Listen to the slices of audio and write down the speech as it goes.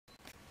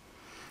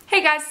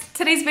Hey guys,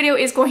 today's video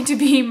is going to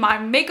be my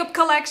makeup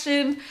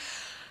collection.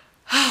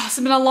 It's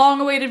been a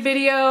long awaited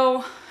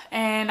video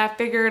and I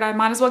figured I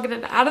might as well get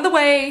it out of the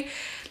way.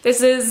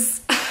 This is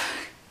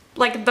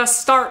like the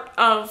start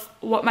of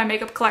what my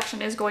makeup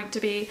collection is going to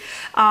be.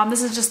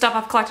 This is just stuff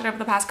I've collected over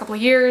the past couple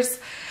of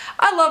years.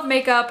 I love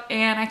makeup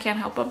and I can't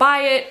help but buy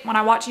it. When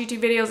I watch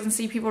YouTube videos and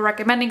see people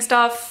recommending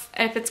stuff,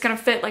 if it's gonna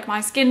fit like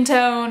my skin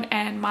tone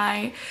and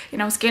my,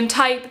 skin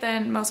type,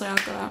 then mostly I'll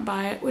go out and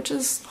buy it, which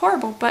is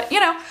horrible, but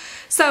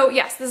So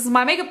yes, this is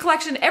my makeup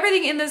collection.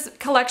 Everything in this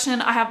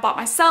collection I have bought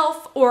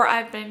myself or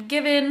I've been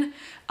given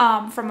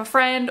from a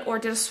friend or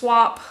did a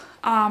swap.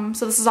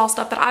 So this is all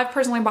stuff that I've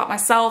personally bought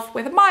myself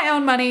with my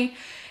own money,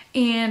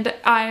 and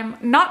I'm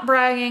not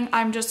bragging,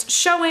 I'm just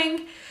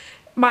showing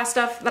my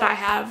stuff that I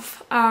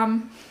have.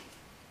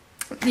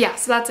 Yeah,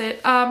 so that's it.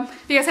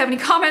 If you guys have any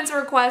comments or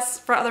requests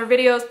for other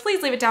videos,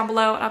 please leave it down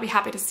below and I'll be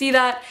happy to see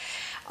that.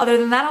 Other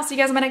than that, I'll see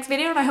you guys in my next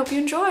video and I hope you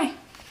enjoy.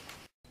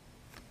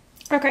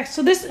 Okay,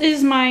 so this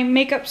is my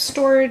makeup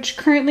storage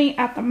currently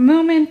at the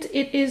moment.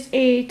 It is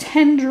a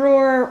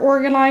 10-drawer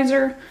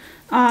organizer.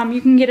 You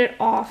can get it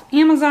off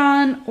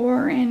Amazon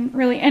or in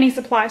really any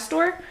supply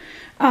store.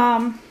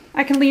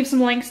 I can leave some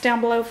links down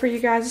below for you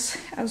guys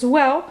as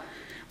well.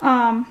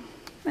 And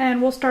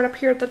we'll start up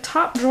here at the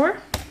top drawer.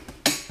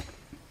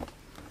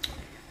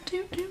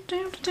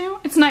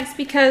 It's nice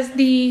because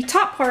the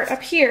top part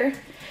up here,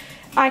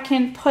 I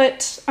can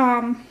put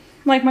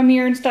like my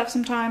mirror and stuff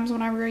sometimes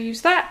whenever I use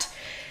that.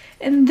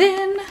 And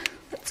then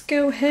let's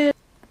go ahead.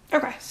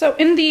 Okay, so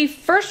in the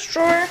first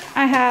drawer,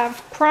 I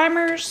have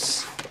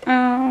primers.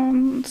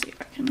 Let's see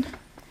if I can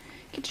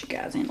get you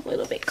guys in a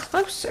little bit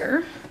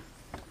closer.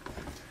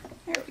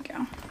 There we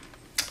go.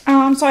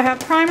 So I have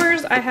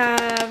primers. I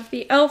have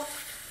the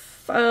e.l.f.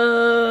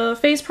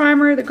 face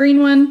primer, the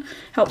green one,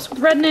 helps with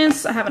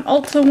redness. I have an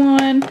Ulta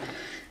one.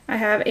 I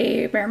have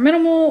a Bare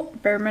Minerals.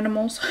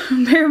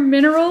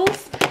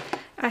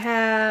 I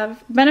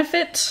have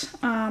Benefit.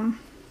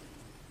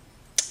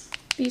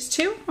 These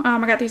two.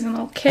 I got these in a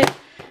little kit.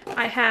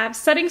 I have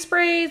setting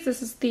sprays.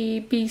 This is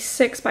the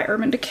B6 by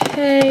Urban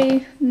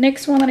Decay.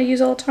 NYX one that I use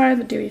all the time,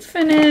 the Dewy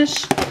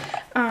Finish.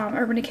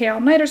 Urban Decay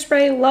All Nighter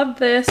Spray. Love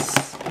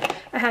this.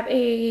 I have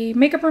a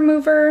makeup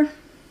remover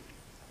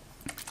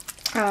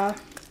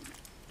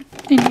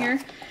in here.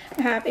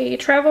 I have a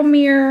travel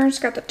mirror. It's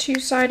got the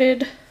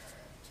two-sided.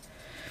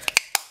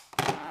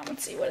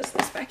 Let's see, what is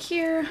this back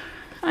here?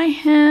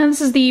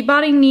 This is the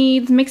Body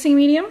Needs Mixing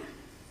Medium.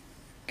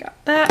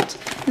 Got that.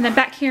 And then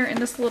back here in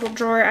this little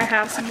drawer I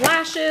have some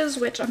lashes,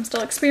 which I'm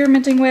still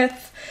experimenting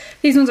with.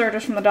 These ones are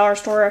just from the dollar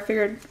store. I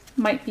figured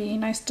might be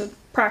nice to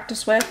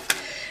practice with.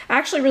 I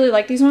actually really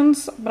like these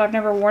ones, but I've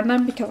never worn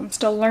them because I'm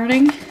still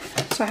learning.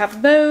 So I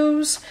have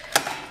those.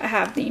 I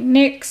have the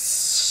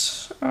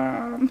NYX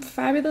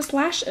Fabulous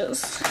Lashes.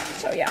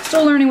 So yeah,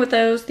 still learning with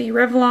those. The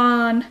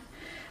Revlon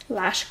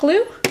Lash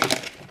Glue.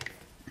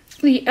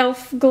 The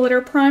e.l.f. Glitter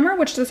Primer,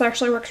 which this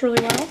actually works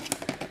really well.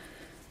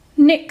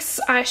 NYX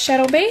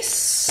eyeshadow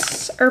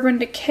base, Urban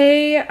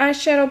Decay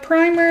eyeshadow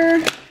primer,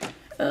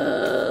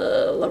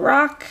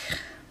 Lorac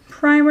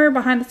primer,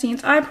 behind the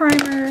scenes eye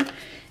primer,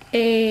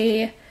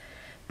 a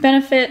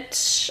Benefit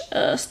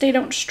Stay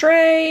Don't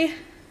Stray,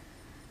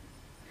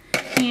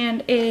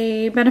 and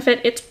a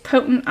Benefit It's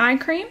Potent Eye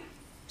Cream.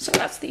 So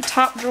that's the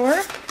top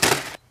drawer.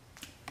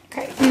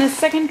 Okay, in the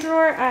second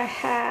drawer I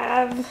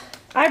have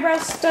eyebrow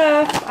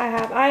stuff. I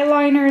have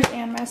eyeliners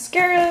and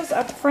mascaras.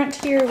 Up front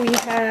here we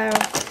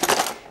have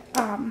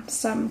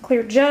some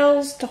clear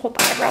gels to hold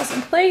the eyebrows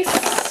in place.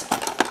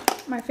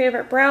 My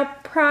favorite brow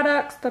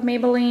products, the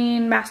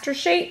Maybelline Master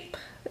Shape.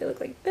 They look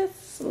like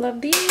this.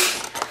 Love these.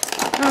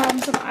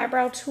 Some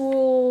eyebrow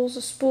tools, a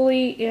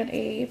spoolie, and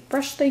a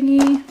brush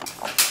thingy.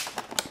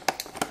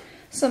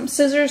 Some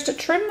scissors to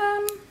trim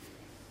them.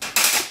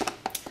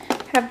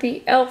 Have the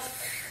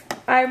e.l.f.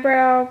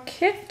 eyebrow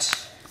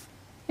kit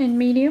in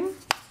medium.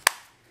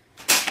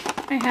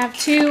 I have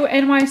two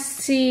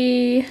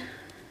NYC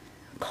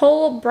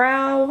Kohl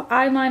brow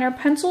eyeliner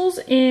pencils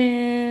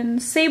in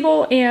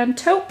sable and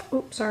taupe.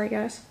 Oops, sorry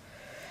guys.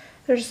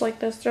 They're just like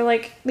this. They're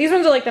like, these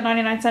ones are like the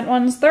 99-cent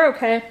ones. They're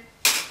okay.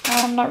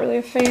 I'm not really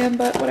a fan,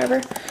 but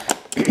whatever.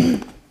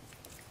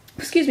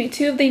 Excuse me.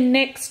 Two of the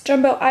NYX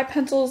jumbo eye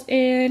pencils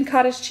in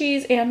cottage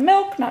cheese and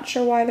milk. Not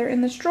sure why they're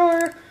in this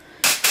drawer.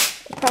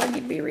 They probably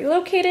need to be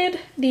relocated.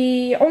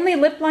 The only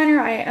lip liner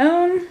I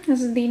own.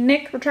 This is the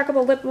NYX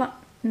retractable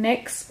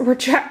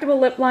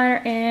lip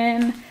liner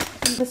in.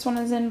 This one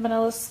is in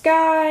Vanilla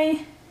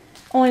Sky.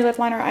 Only lip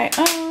liner I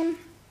own.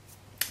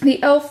 The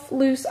e.l.f.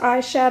 loose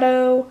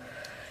eyeshadow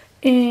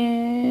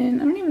in,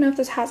 I don't even know if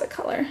this has a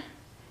color.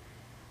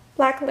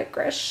 Black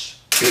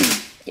licorice.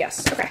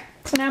 Yes, okay.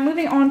 So now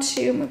moving on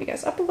to, move you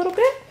guys up a little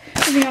bit.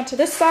 Moving on to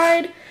this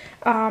side.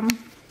 I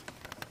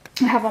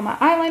have all my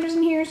eyeliners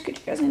in here. Scoot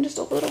you guys in just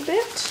a little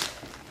bit.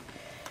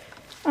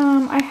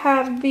 I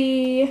have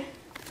the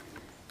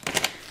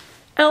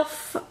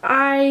e.l.f.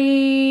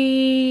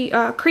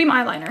 cream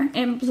eyeliner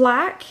in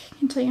black. I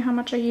can tell you how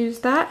much I use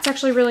that. It's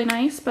actually really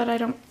nice, but I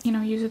don't,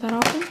 use it that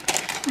often.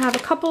 I have a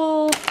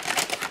couple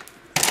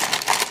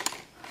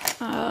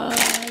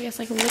guess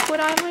like liquid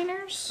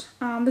eyeliners.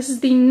 This is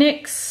the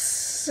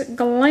NYX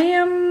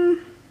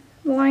Glam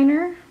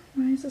Liner.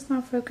 Why is this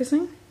not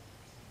focusing?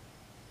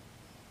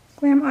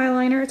 Glam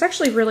eyeliner. It's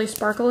actually really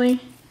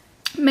sparkly.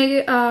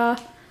 Wet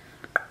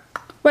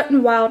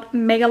n Wild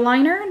Mega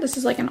Liner. This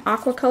is like an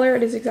aqua color.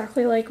 It is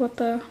exactly like what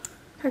the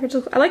package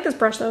looks like. I like this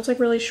brush though. It's like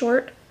really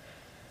short.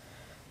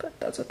 But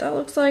that's what that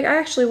looks like. I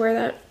actually wear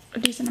that a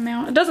decent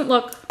amount. It doesn't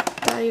look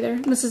bad either.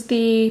 This is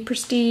the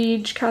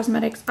Prestige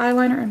Cosmetics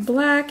eyeliner in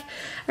black.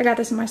 I got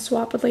this in my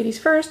swap with Ladies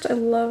First. I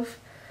love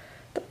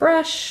the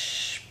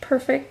brush.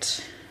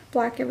 Perfect.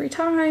 Black every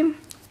time.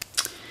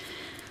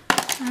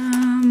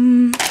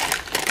 I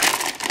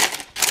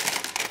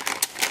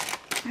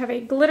have a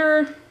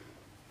glitter,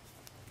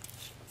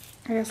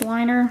 I guess,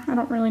 liner. I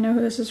don't really know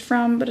who this is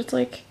from, but it's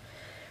like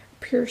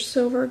pure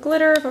silver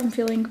glitter if I'm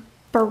feeling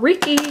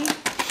freaky.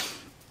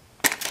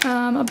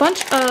 A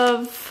bunch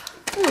of,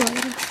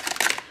 I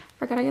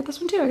forgot I got this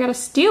one too. I got a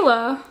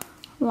Stila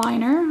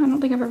liner. I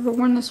don't think I've ever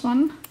worn this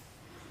one.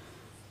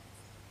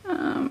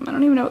 I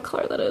don't even know what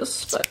color that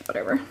is, but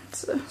whatever.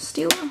 It's a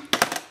Stila.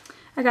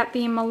 I got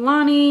the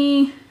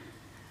Milani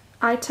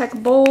Eye Tech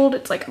Bold.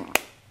 It's like a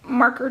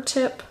marker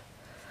tip.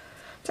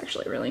 It's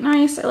actually really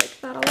nice. I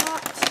like that a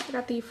lot. I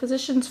got the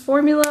Physicians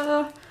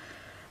Formula.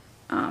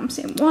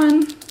 Same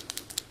one.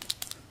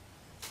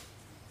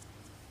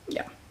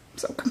 Yeah.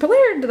 So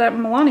compared to that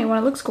Milani one,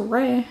 it looks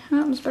gray.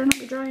 Oh, this better not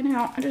be drying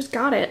out. I just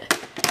got it.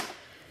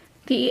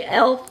 The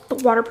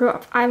e.l.f.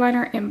 Waterproof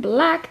Eyeliner in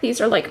black. These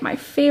are like my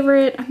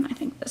favorite. And I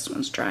think this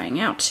one's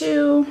drying out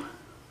too.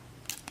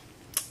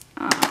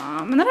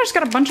 And then I just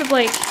got a bunch of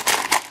like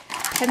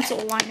pencil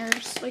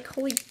liners. Like,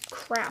 holy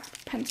crap,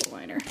 pencil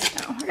liner.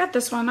 No, I got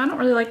this one. I don't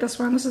really like this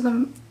one. This is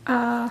the,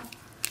 oh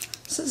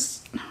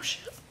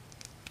shit.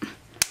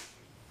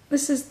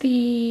 This is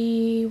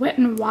the Wet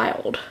n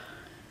Wild.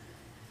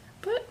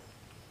 But,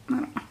 I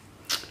don't know.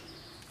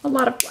 A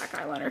lot of black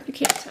eyeliner, if you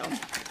can't tell.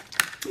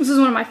 This is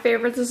one of my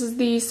favorites. This is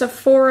the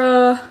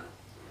Sephora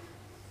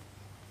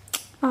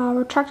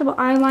retractable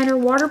eyeliner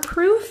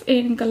waterproof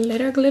in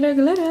glitter, glitter,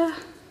 glitter.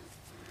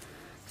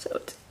 So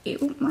it's,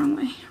 wrong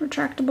way,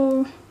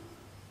 retractable.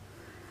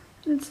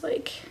 It's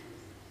like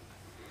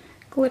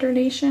Glitter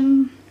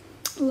Nation.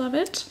 Love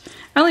it.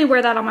 I only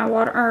wear that on my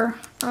water,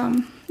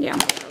 yeah,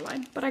 my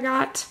waterline. But I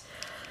got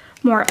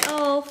more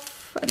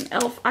e.l.f., an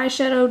e.l.f.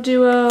 eyeshadow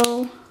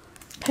duo,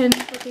 pen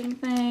looking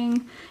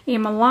thing, a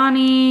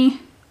Milani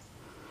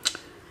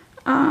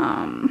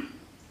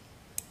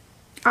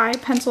eye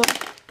pencil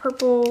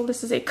purple.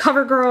 This is a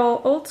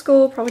CoverGirl old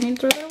school, probably need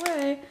to throw that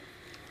away.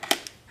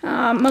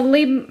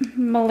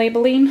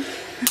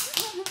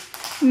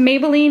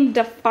 Maybelline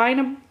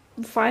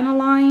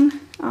Define-A-Line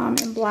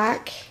in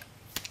black.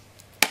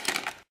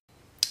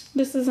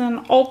 This is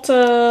an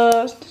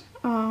Ulta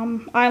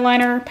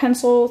eyeliner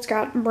pencil. It's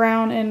got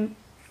brown and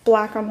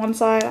black on one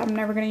side. I'm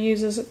never going to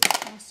use this. It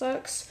kind of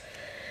sucks.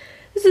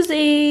 This is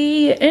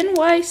a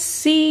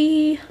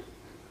NYC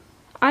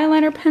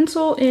eyeliner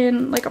pencil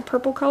in like a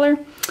purple color.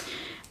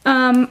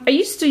 I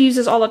used to use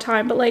this all the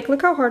time, but like,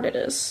 look how hard it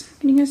is.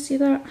 Can you guys see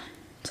that?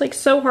 It's like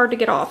so hard to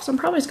get off, so I'm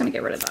probably just going to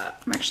get rid of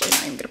that. I'm actually not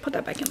even going to put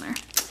that back in there.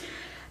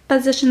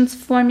 Physicians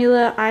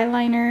Formula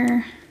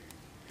eyeliner.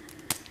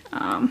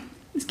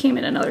 This came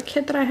in another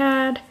kit that I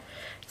had.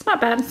 It's not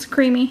bad, it's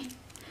creamy.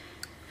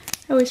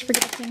 I always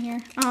forget it's in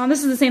here.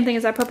 This is the same thing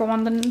as that purple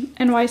one, the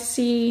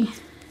NYC.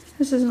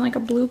 This is in like a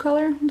blue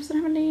color. Does it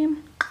have a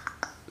name?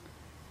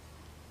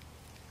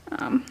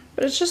 But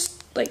it's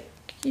just like,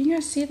 you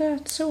guys see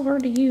that? It's so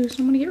hard to use.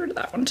 I'm gonna get rid of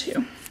that one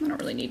too. I don't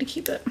really need to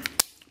keep it.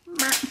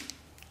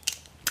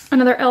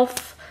 Another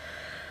e.l.f.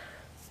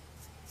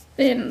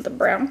 in the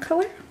brown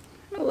color.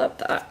 I love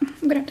that. I'm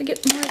gonna have to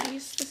get more of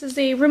these. This is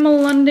a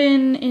Rimmel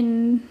London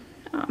in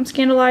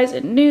Scandalized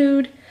in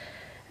nude.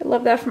 I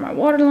love that for my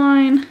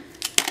waterline.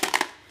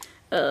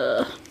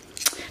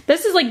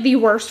 This is like the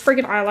worst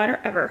freaking eyeliner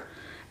ever.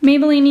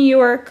 Maybelline New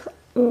York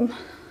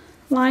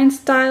Line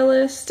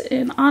Stylist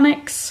in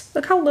Onyx.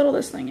 Look how little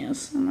this thing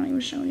is. I'm not even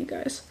showing you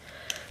guys.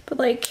 But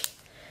like,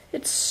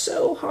 it's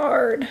so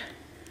hard.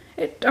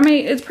 I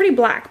mean, it's pretty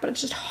black, but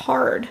it's just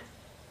hard.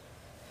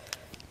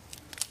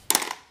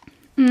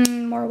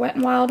 More Wet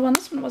n Wild one.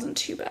 This one wasn't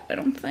too bad, I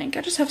don't think.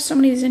 I just have so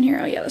many of these in here.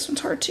 Oh yeah, this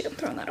one's hard too. I'm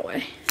throwing that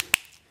away.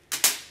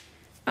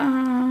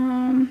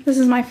 This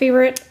is my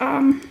favorite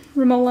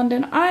Rimmel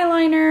London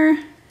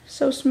eyeliner.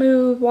 So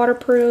smooth,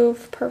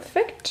 waterproof,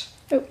 perfect.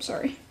 Oh,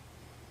 sorry.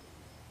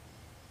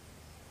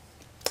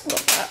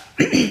 Love that.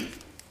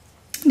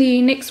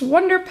 The NYX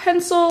Wonder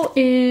Pencil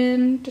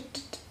in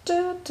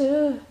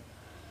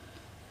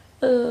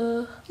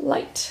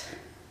light.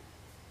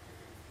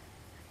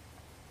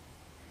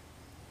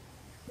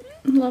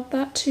 Love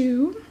that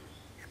too.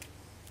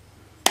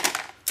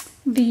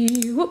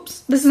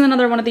 This is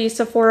another one of these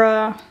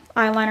Sephora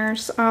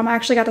eyeliners. I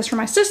actually got this from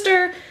my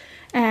sister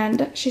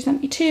and she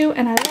sent me two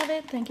and I love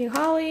it. Thank you,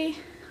 Holly.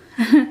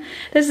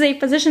 This is a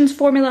Physicians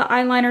Formula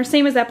eyeliner,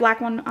 same as that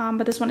black one,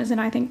 but this one is in,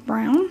 I think,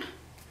 brown.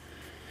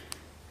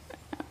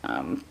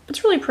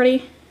 It's really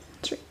pretty.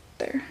 It's right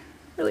there.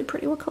 really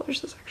pretty. What color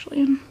is this actually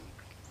in?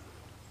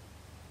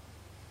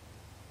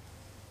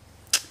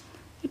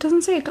 It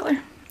doesn't say a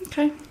color.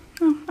 Okay.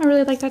 Oh, I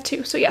really like that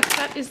too. So yeah,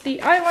 that is the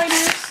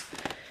eyeliners.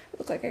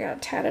 Looks like I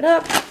got tatted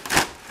up.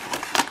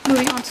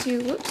 Moving on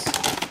to, whoops,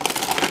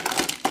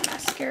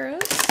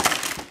 mascaras.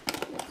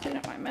 I'll clean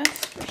up my mess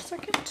for a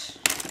second.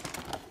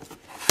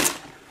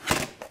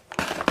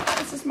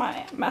 This is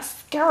my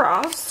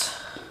mascaras.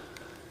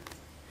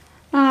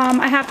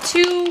 I have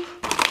two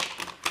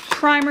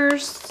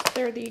primers.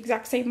 They're the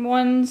exact same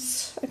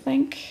ones, I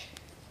think.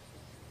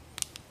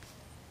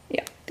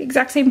 Yeah, the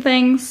exact same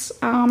things.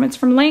 It's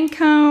from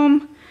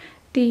Lancome.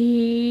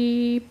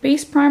 The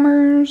base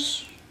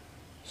primers.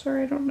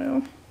 Sorry, I don't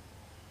know.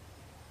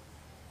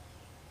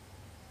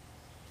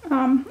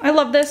 I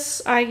love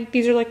this.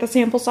 These are like the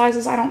sample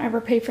sizes. I don't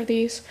ever pay for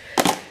these.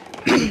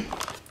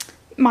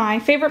 My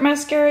favorite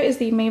mascara is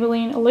the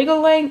Maybelline Illegal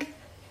Length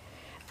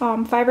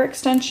Fiber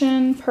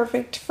Extension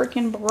Perfect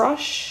freaking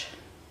brush.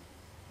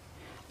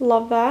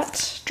 Love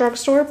that.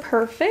 Drugstore,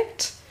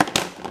 perfect.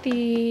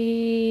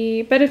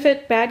 The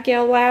Benefit Bad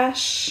Gale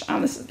Lash.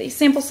 This is the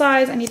sample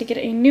size. I need to get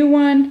a new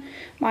one.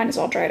 Mine is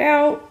all dried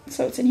out,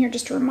 so it's in here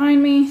just to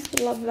remind me.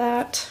 Love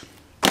that.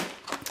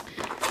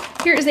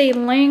 Here is a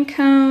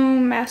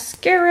Lancome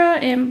mascara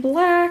in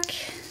black.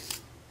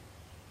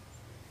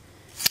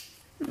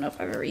 I don't know if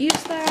I've ever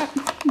used that.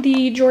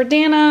 The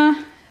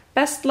Jordana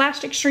Best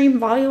Lash Extreme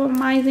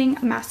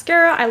Volumizing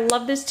Mascara. I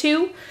love this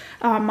too.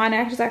 Mine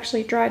is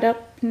actually dried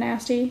up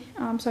nasty,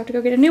 so I have to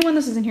go get a new one.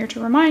 This is in here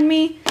to remind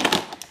me.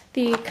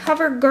 The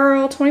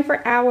CoverGirl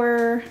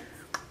 24-hour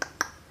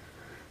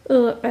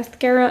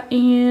mascara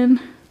in...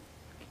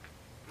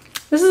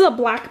 This is a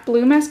black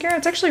blue mascara.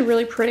 It's actually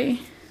really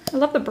pretty. I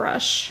love the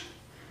brush.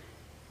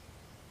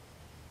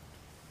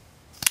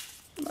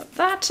 Love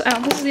that.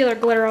 This is the other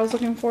glitter I was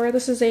looking for.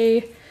 This is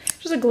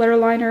just a glitter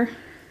liner,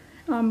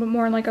 but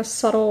more in like a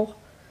subtle,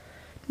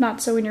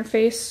 not so in your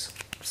face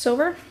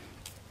silver.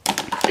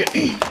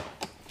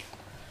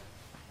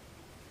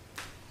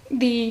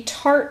 The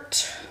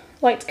Tarte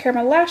Lights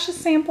Caramel Lashes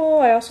sample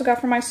I also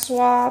got for my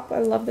swap. I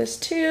love this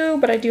too,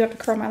 but I do have to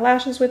curl my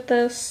lashes with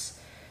this.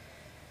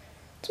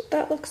 That's what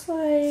that looks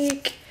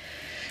like.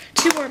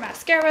 Two more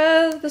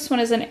mascara. This one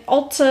is an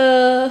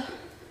Ulta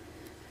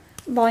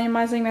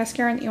Volumizing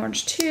Mascara in the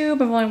orange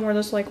tube. I've only worn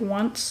this like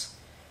once.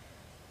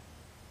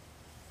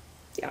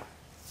 Yeah,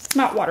 it's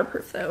not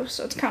waterproof though,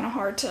 so it's kind of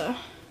hard to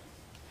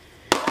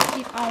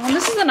keep on. And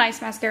this is a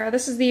nice mascara.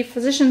 This is the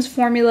Physicians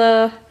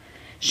Formula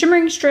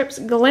Shimmering Strips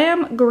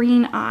Glam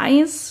Green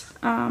Eyes.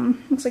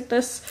 Looks like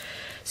this.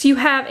 So you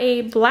have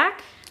a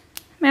black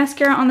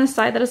mascara on this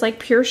side that is like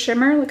pure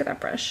shimmer. Look at that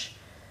brush.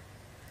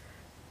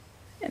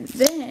 And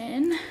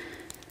then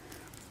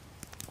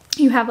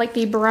you have like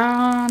the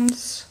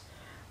bronze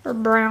or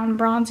brown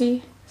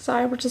bronzy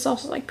side, which is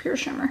also like pure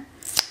shimmer.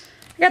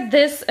 I got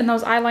this and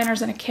those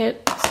eyeliners in a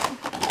kit.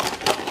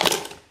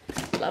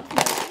 So love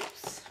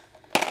those.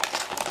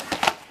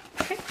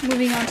 Okay,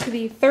 moving on to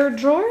the third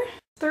drawer.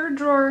 Third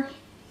drawer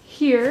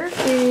here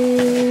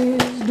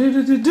is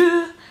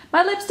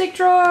my lipstick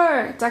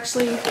drawer. It's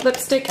actually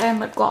lipstick and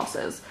lip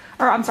glosses.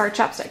 Or I'm sorry,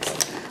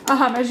 chapsticks.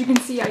 As you can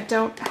see, I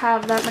don't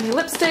have that many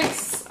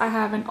lipsticks. I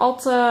have an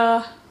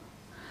Ulta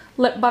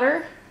lip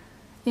butter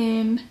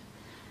in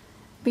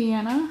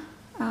Vienna.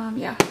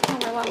 Yeah, I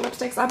wear a lot of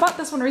lipsticks. I bought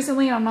this one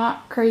recently and I'm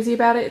not crazy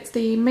about it. It's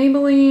the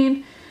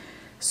Maybelline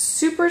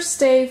Super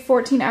Stay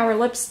 14-hour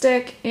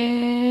lipstick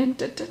in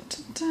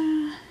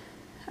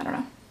I don't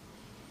know.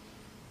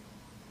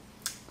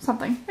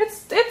 Something.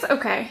 It's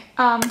okay.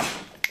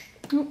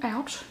 Ooh,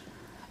 ouch.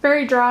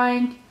 Very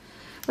drying,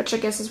 which I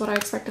guess is what I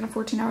expect in a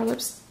 14-hour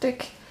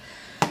lipstick.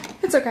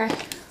 It's okay.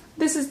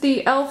 This is the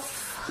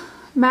e.l.f.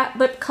 matte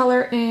lip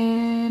color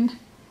in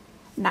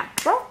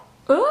Natural.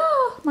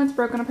 Oh, mine's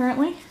broken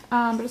apparently,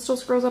 but it still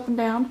scrolls up and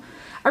down.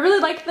 I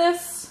really like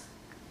this.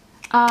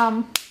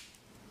 You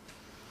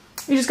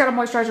just gotta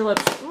moisturize your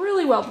lips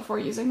really well before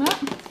using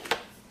that.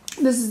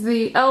 This is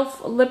the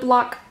e.l.f. Lip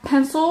Lock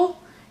Pencil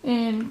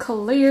in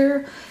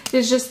Clear.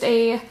 It's just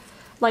a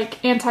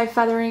like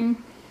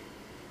anti-feathering,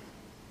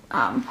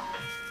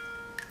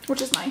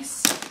 which is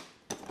nice.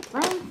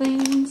 Brown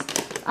things.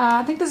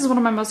 I think this is one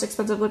of my most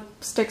expensive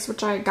lipsticks,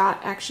 which I got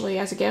actually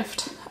as a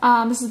gift.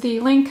 This is the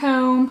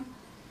Lancome,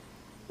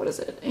 what is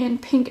it, in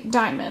Pink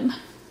Diamond.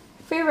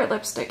 Favorite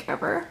lipstick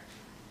ever.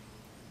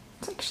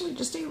 It's actually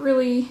just a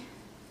really,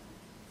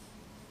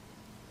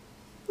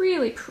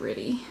 really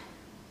pretty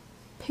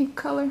pink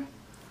color.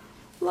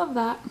 Love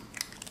that.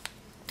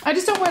 I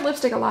just don't wear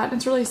lipstick a lot, and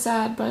it's really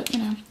sad, but you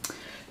know.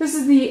 This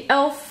is the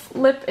e.l.f.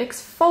 Lip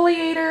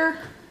Exfoliator.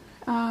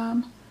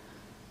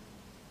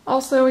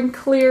 Also in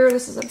Clear.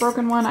 This is a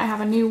broken one. I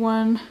have a new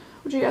one,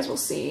 which you guys will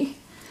see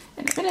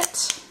in a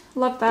minute.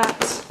 Love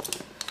that.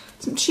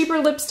 Some cheaper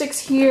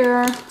lipsticks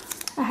here.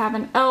 I have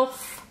an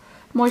e.l.f.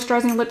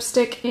 moisturizing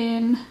lipstick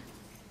in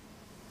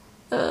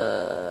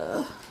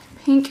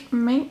Pink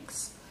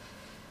Minx.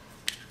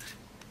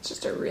 It's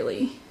just a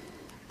really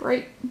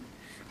bright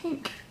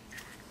pink.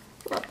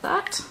 Love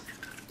that.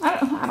 I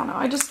don't know.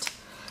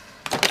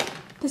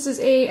 This is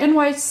a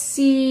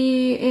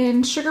NYC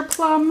in Sugar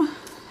Plum.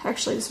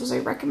 Actually, this was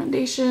a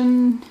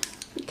recommendation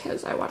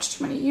because I watched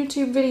too many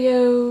YouTube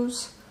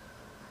videos.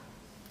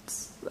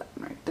 That's that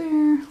one right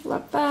there.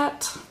 Love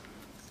that.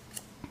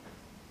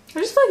 I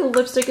just feel like the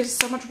lipstick is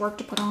so much work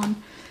to put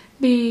on.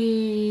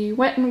 The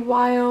Wet n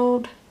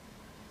Wild,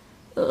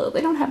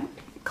 they don't have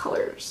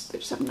colors, they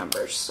just have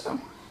numbers,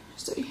 so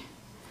just a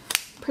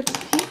pretty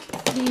pink.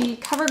 The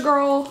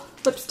CoverGirl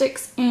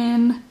lipsticks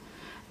in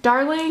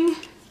Darling,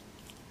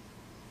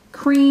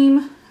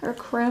 Cream, or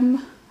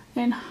Creme,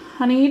 and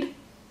Honeyed.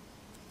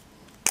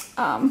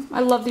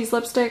 I love these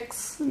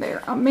lipsticks.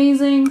 They're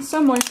amazing,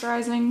 so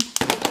moisturizing.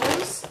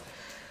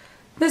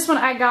 This one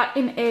I got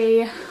in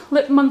a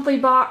Lip Monthly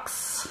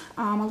box.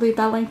 I'll leave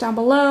that link down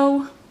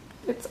below.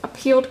 It's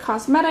Appealed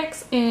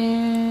Cosmetics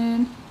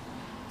in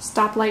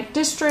Stoplight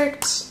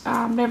District.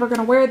 I'm never going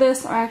to wear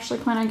this. I actually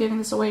plan on giving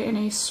this away in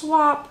a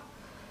swap.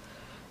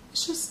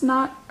 It's just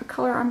not a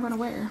color I'm going to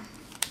wear.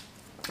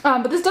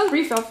 But this does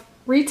retail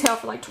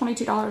for like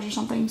 $22 or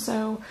something,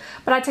 so,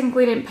 but I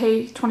technically didn't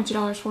pay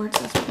 $22 for it,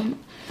 so that's why I didn't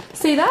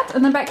see that.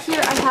 And then back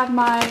here I have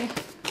my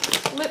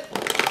lip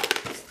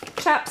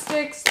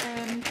chapsticks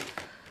and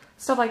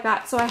stuff like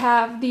that. So I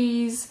have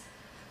these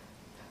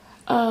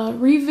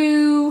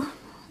Revu,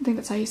 I think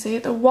that's how you say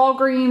it, the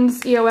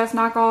Walgreens EOS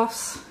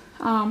knockoffs.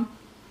 I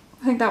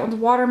think that one's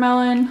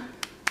watermelon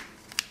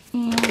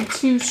and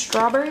 2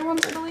 strawberry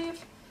ones, I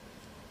believe.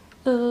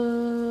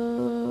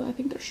 I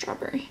think they're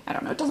strawberry. I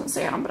don't know, it doesn't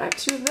say on them, but I have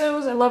 2 of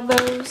those. I love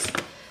those.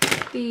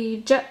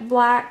 The Jet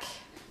Black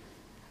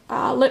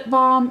lip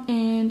balm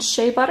in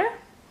Shea Butter.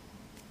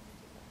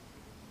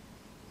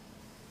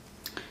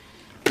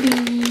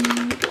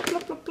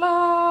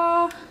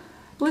 The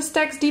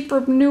Blistex Deep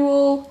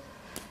Renewal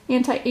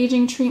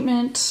Anti-Aging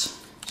Treatment.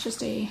 It's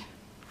just a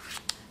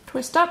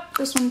twist up.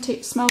 This one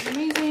smells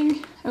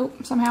amazing. Oh,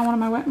 somehow one of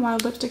my Wet n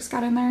Wild lipsticks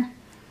got in there.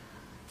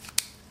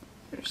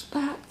 There's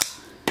that.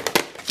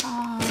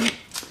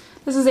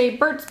 This is a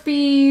Burt's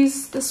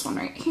Bees. This one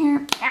right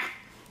here.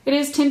 It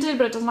is tinted,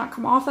 but it does not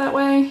come off that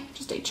way.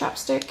 Just a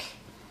chapstick.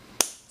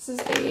 This is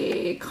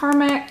a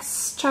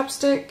Carmex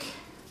chapstick.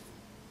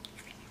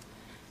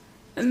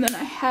 And then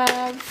I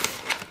have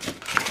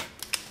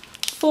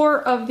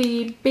 4 of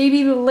the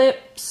Baby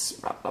Lips,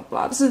 blah, blah,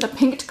 blah. This is the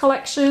Pinked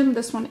collection.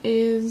 This one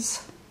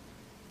is,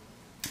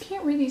 I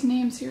can't read these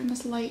names here in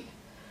this light.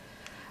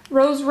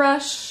 Rose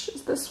Rush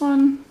is this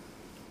one.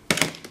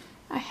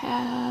 I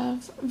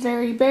have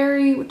Very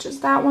Berry, which is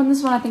that one.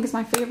 This one I think is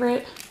my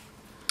favorite.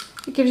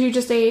 It gives you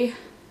just a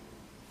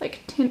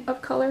like tint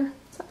of color.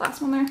 It's that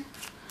last one there,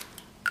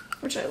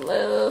 which I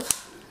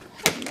love.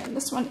 And then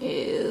this one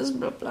is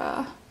blah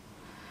blah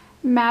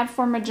Mad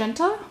for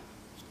Magenta.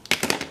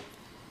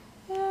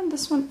 And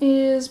this one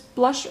is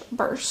Blush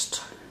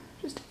Burst.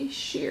 Just a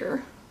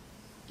sheer.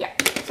 Yeah,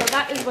 so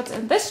that is what's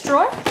in this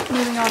drawer.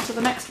 Moving on to the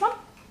next one.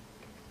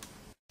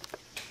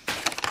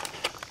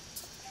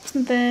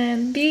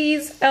 Then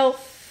these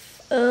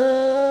e.l.f.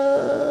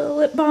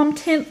 lip balm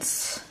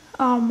tints.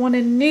 One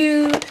in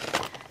Nude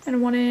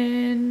and one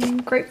in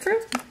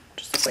Grapefruit.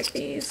 Just look like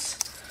these.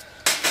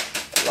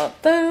 Love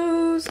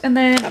those. And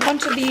then a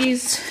bunch of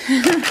these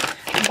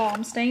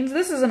balm stains.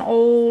 This is an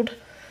old,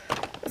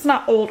 it's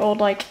not old,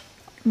 like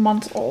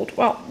months old.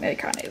 Well, it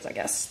kind of is, I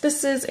guess.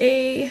 This is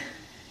a,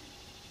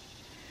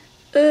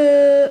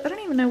 I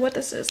don't even know what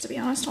this is, to be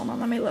honest. Hold on,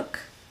 let me look.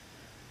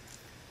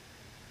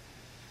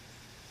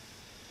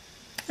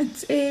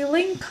 It's a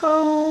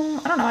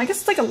Lancome, I don't know, I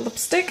guess it's like a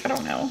lipstick, I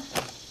don't know.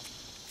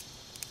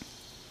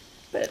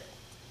 But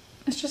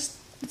it's just,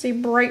 it's a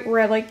bright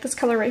red, like this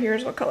color right here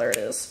is what color it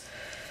is.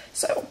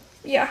 So,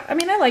 yeah, I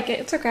mean, I like it,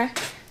 it's okay.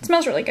 It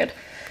smells really good.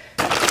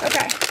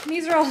 Okay,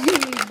 these are all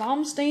the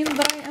balm stains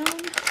that I own.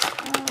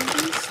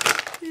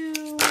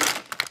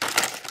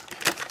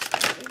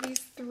 These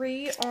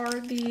 3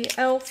 are the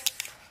e.l.f.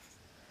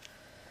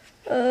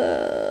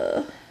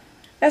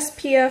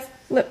 SPF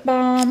lip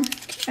balm.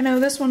 I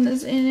know this one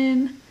is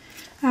in,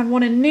 I have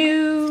one in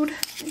Nude.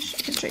 I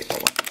can show you the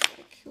one.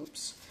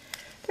 Oops.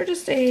 They're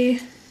just a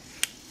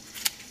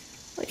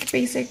like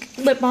basic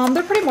lip balm.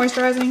 They're pretty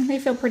moisturizing. They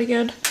feel pretty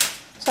good.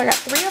 So I got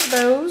 3 of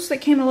those. They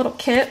came in a little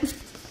kit.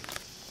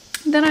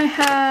 Then I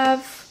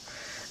have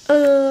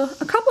a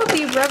couple of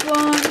the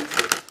Revlon.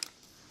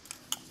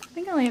 I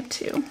think I only have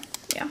 2.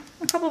 Yeah,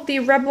 a couple of the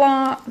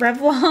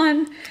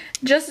Revlon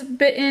Just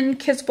Bitten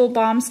Kissable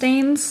Balm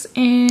Stains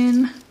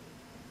in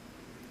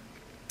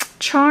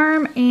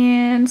Charm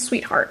and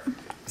Sweetheart.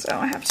 So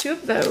I have 2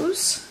 of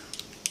those.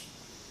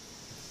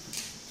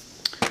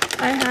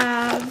 I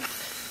have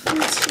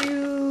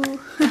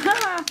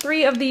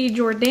 3 of the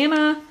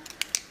Jordana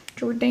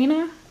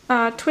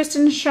Twist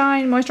and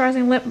Shine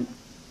Moisturizing Lip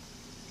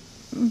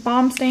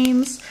Balm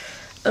Stains.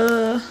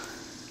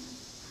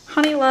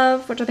 Honey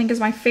Love, which I think is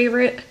my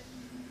favorite.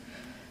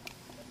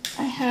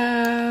 I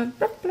have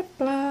blah, blah,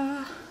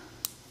 blah.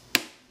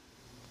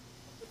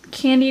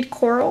 Candied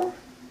Coral,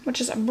 which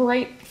is a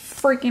bright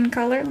freaking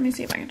color. Let me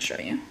see if I can show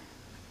you.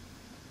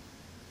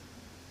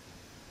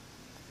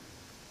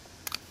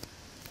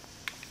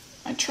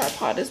 I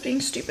tripod is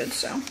being stupid,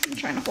 so I'm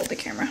trying to hold the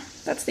camera.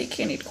 That's the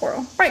Candied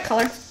Coral, bright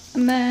color.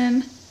 And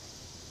then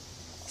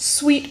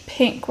Sweet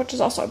Pink, which is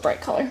also a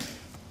bright color.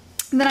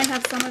 And then I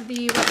have some of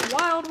the Wet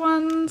Wild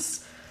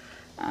ones.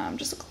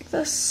 Just look like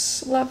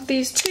this. Love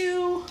these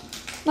two.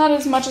 Not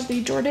as much as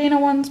the Jordana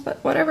ones,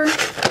 but whatever.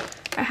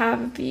 I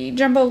have the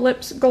Jumbo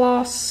Lips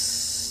Gloss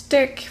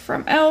Stick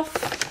from e.l.f.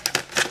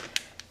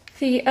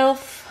 The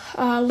e.l.f.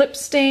 Lip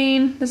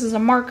Stain. This is a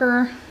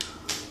marker.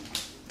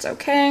 It's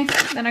okay.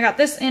 Then I got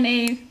this in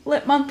a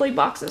Lip Monthly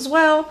box as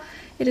well.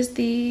 It is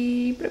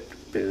the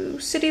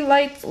City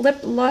Lights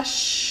Lip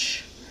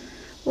Lush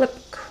Lip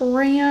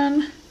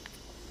Crayon. I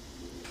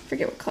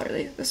forget what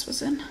color this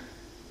was in.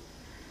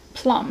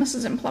 Plum. This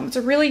is in Plum. It's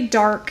a really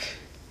dark,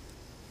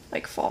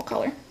 like, fall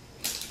color.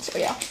 So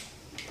yeah.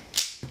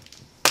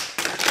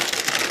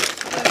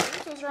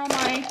 Those are all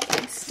my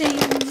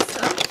stains and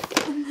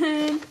stuff. And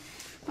then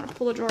I'm gonna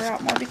pull the drawer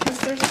out more because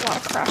there's a lot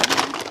of crap in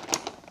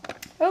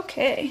there.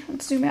 Okay,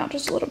 let's zoom out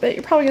just a little bit.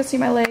 You're probably gonna see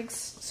my legs.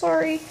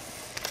 Sorry.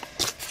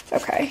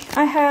 Okay,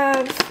 I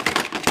have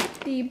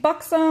the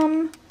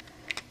Buxom.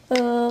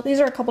 These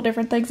are a couple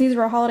different things. These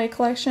are a holiday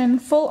collection.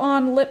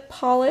 Full-on lip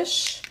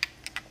polish.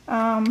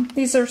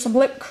 These are some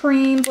lip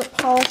creams, lip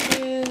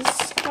polishes.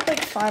 I have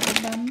like 5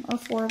 of them, or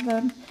 4 of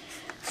them.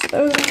 So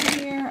those are in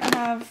here. I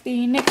have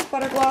the NYX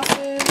Butter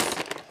Glosses.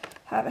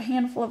 I have a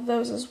handful of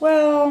those as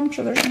well. I'm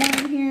sure there's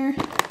more in here.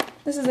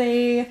 This is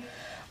a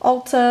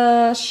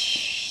Ulta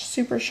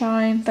Super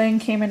Shine thing.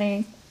 Came in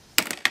a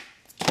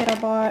kit I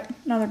bought.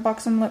 Another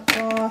Buxom lip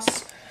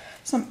gloss.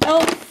 Some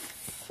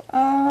e.l.f.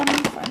 Find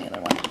the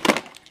other one.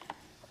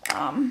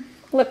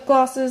 Lip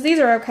glosses. These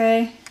are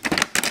okay.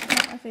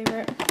 Not my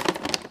favorite.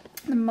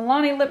 The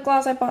Milani lip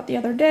gloss I bought the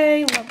other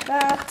day. Love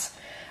that.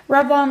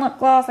 Revlon lip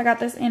gloss. I got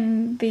this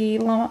in the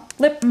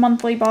Lip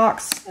Monthly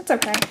box. It's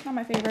okay. Not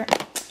my favorite.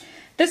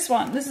 This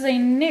one. This is a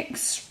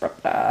NYX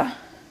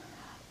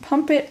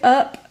Pump It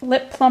Up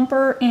Lip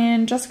Plumper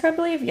in Jessica, I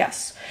believe.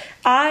 Yes.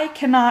 I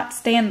cannot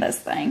stand this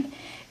thing.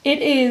 It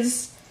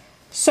is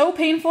so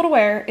painful to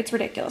wear. It's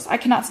ridiculous. I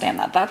cannot stand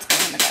that. That's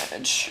going in the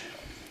garbage.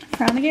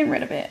 Finally getting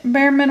rid of it.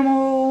 Bare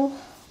Minimal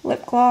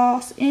lip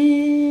gloss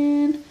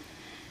in...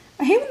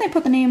 I hate when they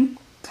put the name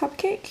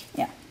Cupcake.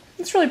 Yeah.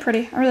 It's really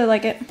pretty. I really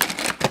like it.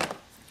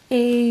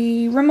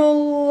 A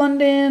Rimmel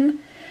London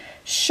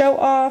Show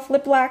Off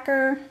Lip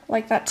Lacquer.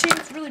 Like that too.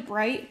 It's really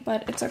bright,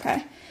 but it's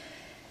okay.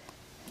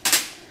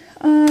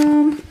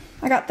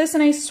 I got this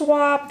in a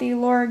swap. The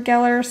Laura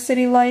Geller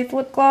City Life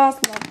Lip Gloss.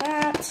 Love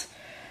that.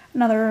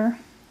 Another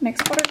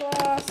NYX Butter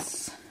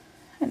Gloss.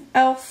 An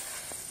e.l.f.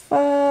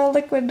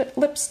 Liquid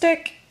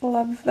Lipstick.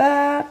 Love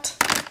that.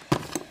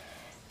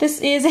 This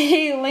is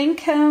a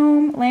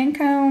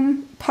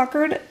Lancome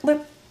Puckered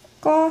Lip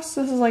Gloss.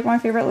 This is like my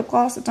favorite lip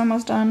gloss. It's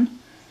almost done.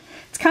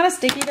 It's kind of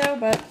sticky though,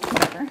 but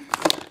whatever.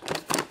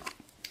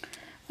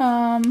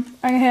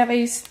 I have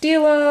a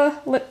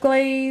Stila Lip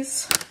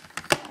Glaze.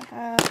 I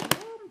have,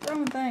 I'm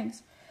throwing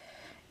things.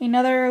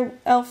 Another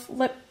e.l.f.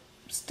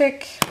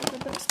 lipstick.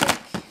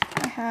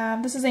 I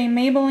have, this is a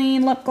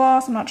Maybelline lip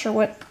gloss. I'm not sure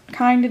what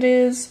kind it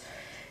is.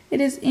 It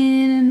is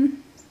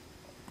in,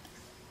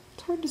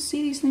 it's hard to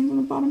see these things on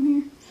the bottom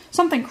here.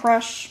 Something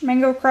Crush,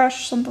 Mango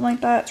Crush, something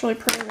like that. It's really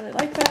pretty, I really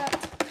like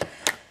that.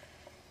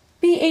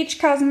 BH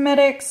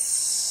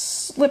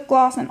Cosmetics lip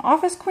gloss in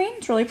Office Queen.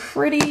 It's really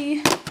pretty.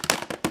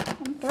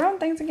 I'm throwing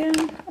things again.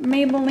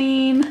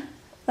 Maybelline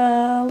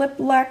lip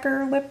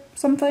lacquer, lip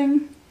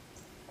something.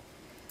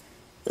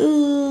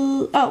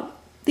 Oh,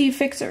 the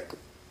Fixer.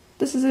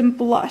 This is in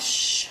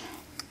Blush.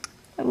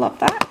 I love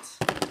that.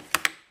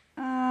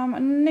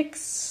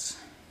 NYX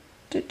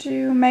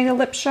Mega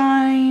Lip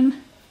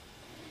Shine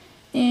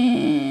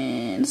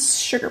in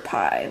Sugar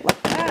Pie.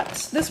 Love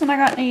that. This one I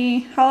got in a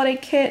holiday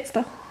kit. It's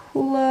the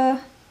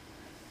Hoola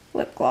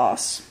lip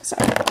gloss. So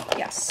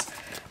yes,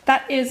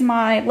 that is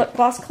my lip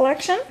gloss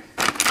collection.